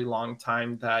a very long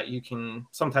time, that you can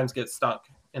sometimes get stuck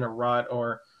in a rut,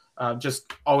 or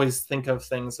just always think of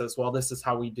things as, well, this is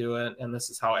how we do it, and this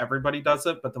is how everybody does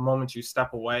it. But the moment you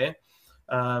step away,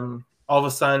 all of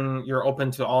a sudden you're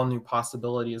open to all new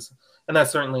possibilities. And that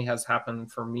certainly has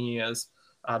happened for me, as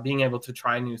being able to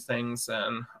try new things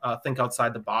and think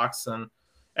outside the box,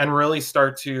 and really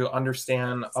start to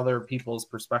understand other people's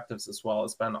perspectives as well,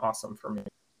 has been awesome for me.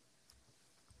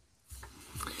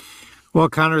 Well,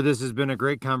 Connor, this has been a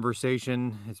great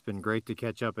conversation. It's been great to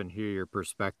catch up and hear your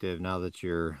perspective now that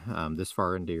you're this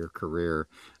far into your career.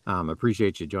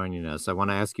 Appreciate you joining us. I want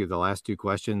to ask you the last two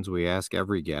questions we ask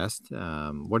every guest.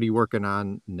 What are you working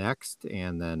on next?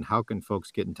 And then how can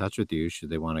folks get in touch with you should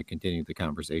they want to continue the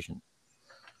conversation?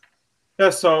 Yeah,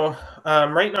 so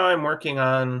right now I'm working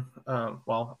on,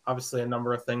 obviously a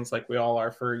number of things, like we all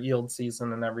are, for yield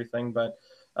season and everything. But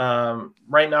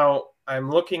right now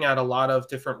I'm looking at a lot of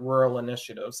different rural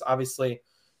initiatives. Obviously,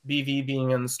 BV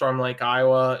being in Storm Lake,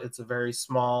 Iowa, it's a very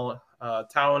small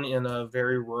town in a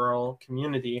very rural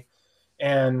community.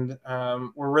 And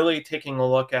we're really taking a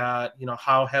look at,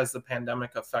 how has the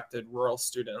pandemic affected rural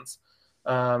students,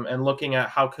 and looking at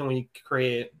how can we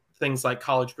create things like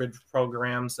college bridge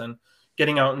programs and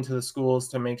getting out into the schools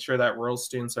to make sure that rural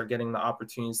students are getting the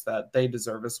opportunities that they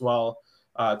deserve as well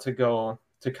to go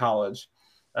to college.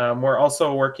 We're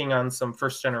also working on some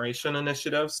first generation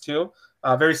initiatives too,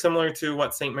 very similar to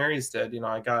what St. Mary's did.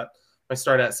 I got my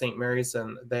start at St. Mary's,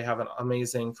 and they have an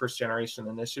amazing first generation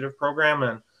initiative program,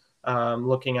 and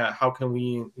looking at how can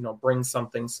we, bring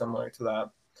something similar to that.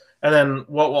 And then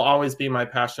what will always be my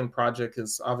passion project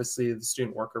is obviously the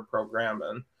student worker program.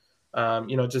 And,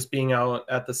 just being out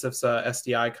at the CIFSA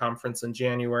SDI conference in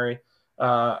January,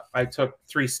 I took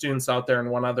 3 students out there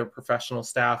and 1 other professional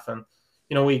staff. And,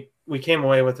 we came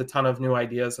away with a ton of new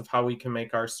ideas of how we can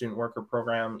make our student worker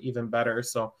program even better.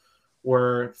 So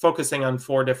we're focusing on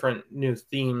 4 different new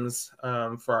themes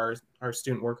for our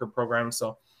student worker program.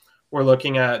 So we're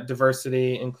looking at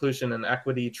diversity, inclusion, and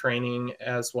equity training,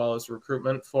 as well as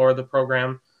recruitment for the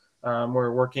program.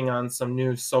 We're working on some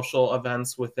new social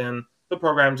events within the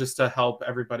program just to help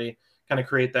everybody kind of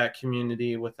create that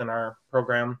community within our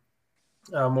program.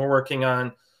 We're working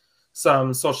on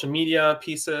some social media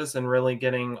pieces and really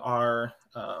getting our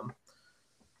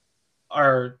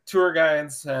tour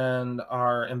guides and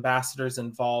our ambassadors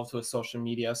involved with social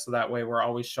media, so that way we're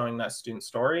always showing that student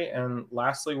story. And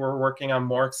lastly, we're working on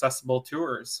more accessible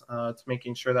tours to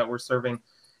making sure that we're serving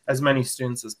as many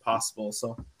students as possible.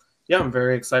 So yeah, I'm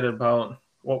very excited about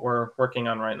what we're working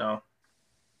on right now.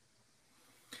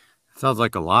 Sounds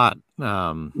like a lot.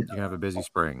 You have a busy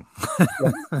spring.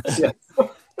 Yeah.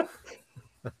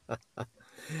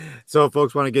 So if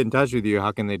folks want to get in touch with you,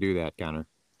 how can they do that, Connor?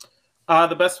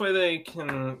 The best way they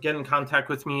can get in contact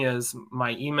with me is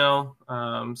my email.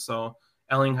 So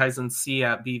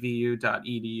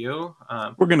ellingheisenc@bvu.edu.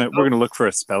 We're gonna look for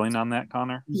a spelling on that,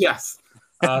 Connor. Yes.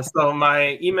 So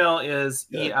my email is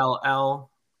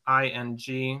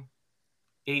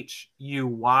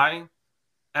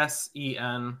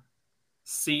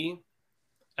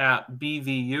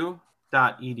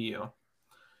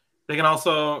They can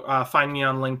also find me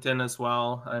on LinkedIn as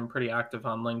well. I'm pretty active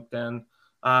on LinkedIn.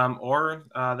 Or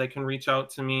they can reach out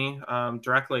to me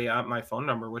directly at my phone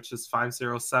number, which is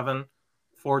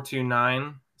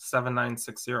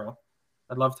 507-429-7960.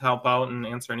 I'd love to help out and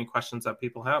answer any questions that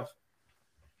people have.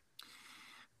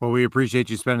 Well, we appreciate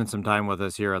you spending some time with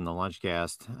us here on the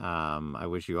Lunchcast. I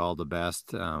wish you all the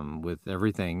best with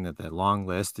everything, that long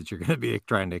list that you're going to be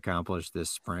trying to accomplish this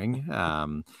spring.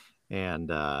 And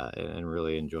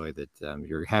really enjoy that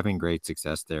you're having great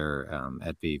success there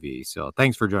at VV. So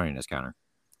thanks for joining us, Connor.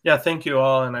 Yeah, thank you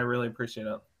all, and I really appreciate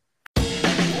it.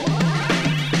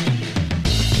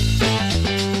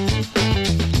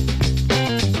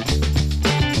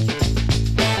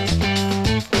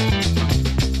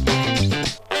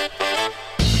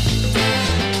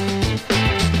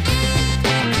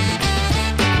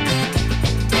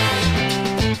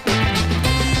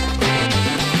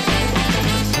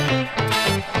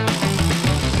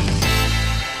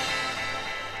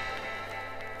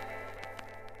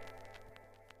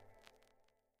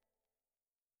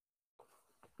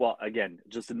 Well, again,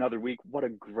 just another week. What a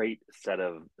great set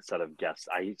of guests.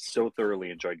 I so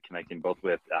thoroughly enjoyed connecting both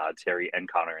with Terry and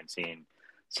Connor and seeing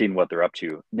what they're up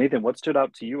to. Nathan, what stood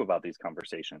out to you about these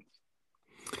conversations?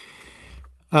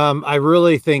 I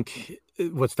really think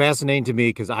what's fascinating to me,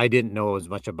 because I didn't know as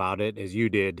much about it as you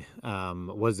did,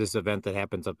 was this event that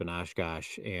happens up in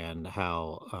Oshkosh and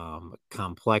how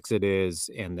complex it is,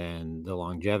 and then the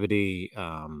longevity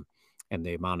and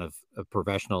the amount of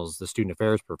professionals, the student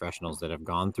affairs professionals that have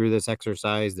gone through this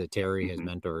exercise that Terry has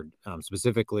mentored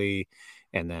specifically,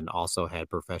 and then also had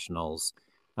professionals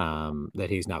that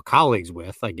he's now colleagues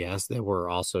with, I guess, that were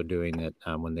also doing it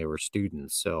when they were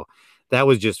students. So that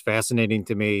was just fascinating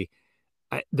to me.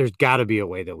 There's got to be a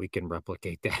way that we can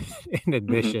replicate that in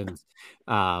admissions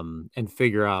and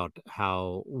figure out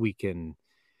how we can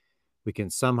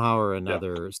somehow or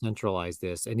another centralize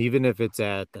this. And even if it's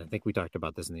I think we talked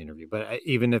about this in the interview, but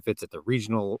even if it's at the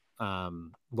regional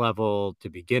level to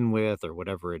begin with, or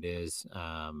whatever it is,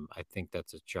 I think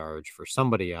that's a charge for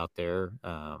somebody out there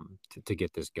to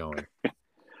get this going.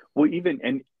 Well,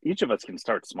 and each of us can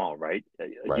start small, right?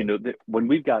 You know,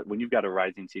 when you've got a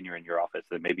rising senior in your office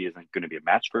that maybe isn't going to be a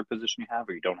match for a position you have,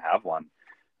 or you don't have one,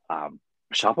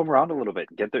 shop them around a little bit.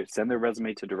 Send their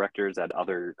resume to directors at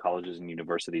other colleges and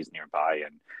universities nearby,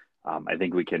 and I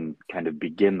think we can kind of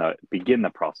begin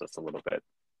the process a little bit.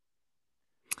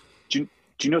 Do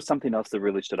you know something else that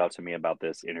really stood out to me about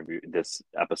this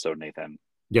episode, Nathan?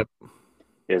 Yep.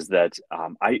 Is that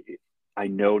I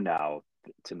know now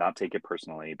to not take it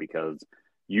personally because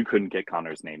you couldn't get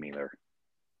Connor's name either.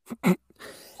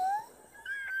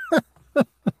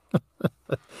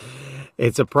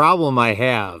 It's a problem I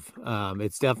have.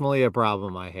 It's definitely a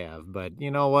problem I have. But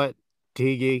you know what,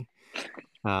 Tigi?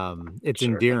 It's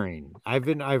Sure. endearing. I've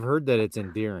heard that it's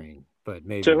endearing, but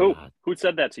maybe To who? not. Who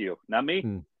said that to you? Not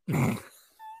me.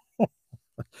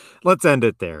 Let's end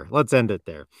it there.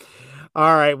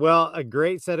 All right. Well, a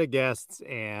great set of guests,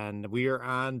 and we are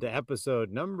on to episode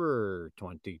number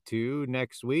 22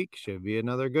 next week. Should be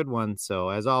another good one. So,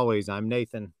 as always, I'm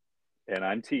Nathan. And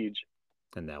I'm Tej.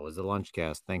 And that was the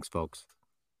Lunchcast. Thanks, folks.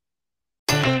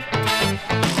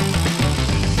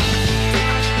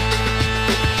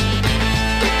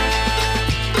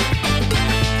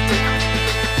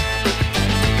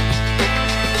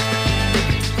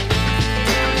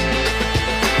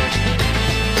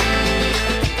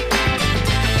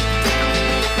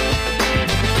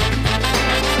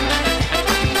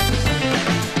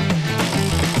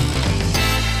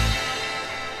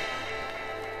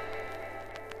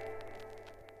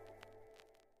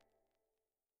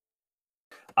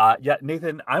 Yeah,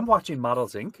 Nathan, I'm watching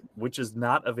Models Inc., which is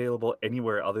not available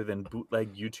anywhere other than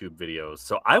bootleg YouTube videos.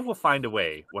 So I will find a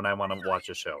way when I want to watch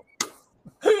a show.